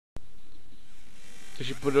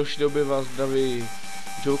Takže po další době vás zdraví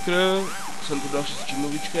Joker, jsem tu další s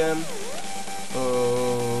Cheatmovičkem.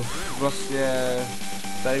 Vlastně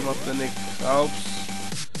tady máte nick Chaop,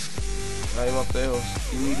 tady máte jeho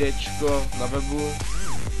Steamidečko na webu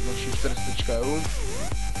na shifters.eu,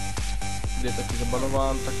 kde je taky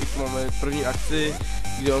zabanován. Taky tu máme první akci,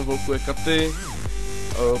 kde on volkuje katy.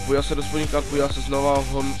 Podíval se do spodní kat, podíval se znova,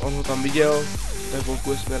 on ho tam viděl, tak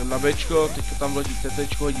volkuje směrem na Bčko, teďka tam vletí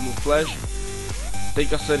CTčko, hodí mu flash,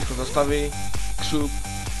 teďka se rychle zastaví, křup,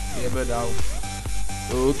 jebe dál.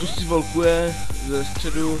 Tu si volkuje ze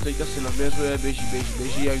středu, teďka si nadměřuje,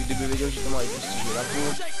 běží, jak kdyby věděl, že tam má i prostě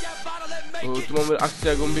rapu. Tu máme akci,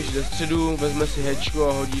 jak on běží ze středu, vezme si hečko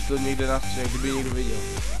a hodí to někde na středu, jak kdyby někdo viděl.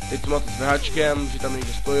 Teď tu máte s vrháčkem, že tam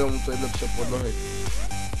někdo stojí, mu to jedno přijel pod nohy.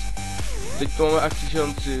 Teď tu máme akci, že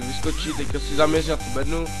on si vyskočí, teďka si zaměří na tu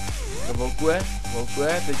bednu, teďka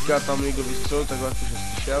volkuje, teďka tam někdo vystřelil, takhle jakože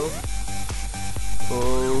slyšel.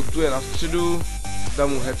 Tu je na středu, dá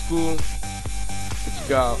mu headku,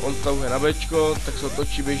 teďka on stavuje na Bčko, tak se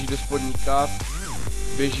otočí, běží do spodní kat,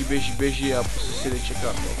 běží a prostě si jde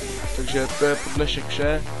čekat, no. Takže to je pro dnešek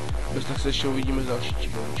vše, bez tak se ještě uvidíme s dalším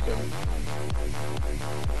Cheatmovičkem.